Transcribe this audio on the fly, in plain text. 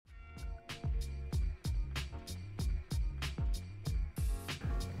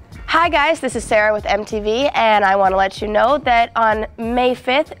Hi guys, this is Sarah with MTV, and I want to let you know that on May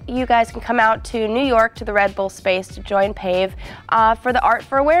 5th, you guys can come out to New York to the Red Bull Space to join PAVE for the Art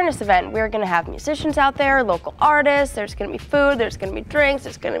for Awareness event. We're going to have musicians out there, local artists, there's going to be food, there's going to be drinks,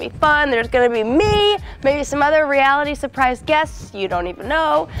 there's going to be fun, there's going to be me, maybe some other reality surprise guests you don't even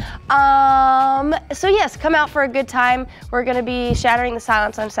know. So yes, come out for a good time. We're going to be shattering the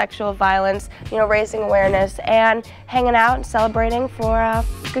silence on sexual violence, raising awareness and hanging out and celebrating for a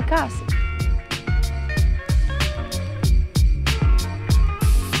good cause.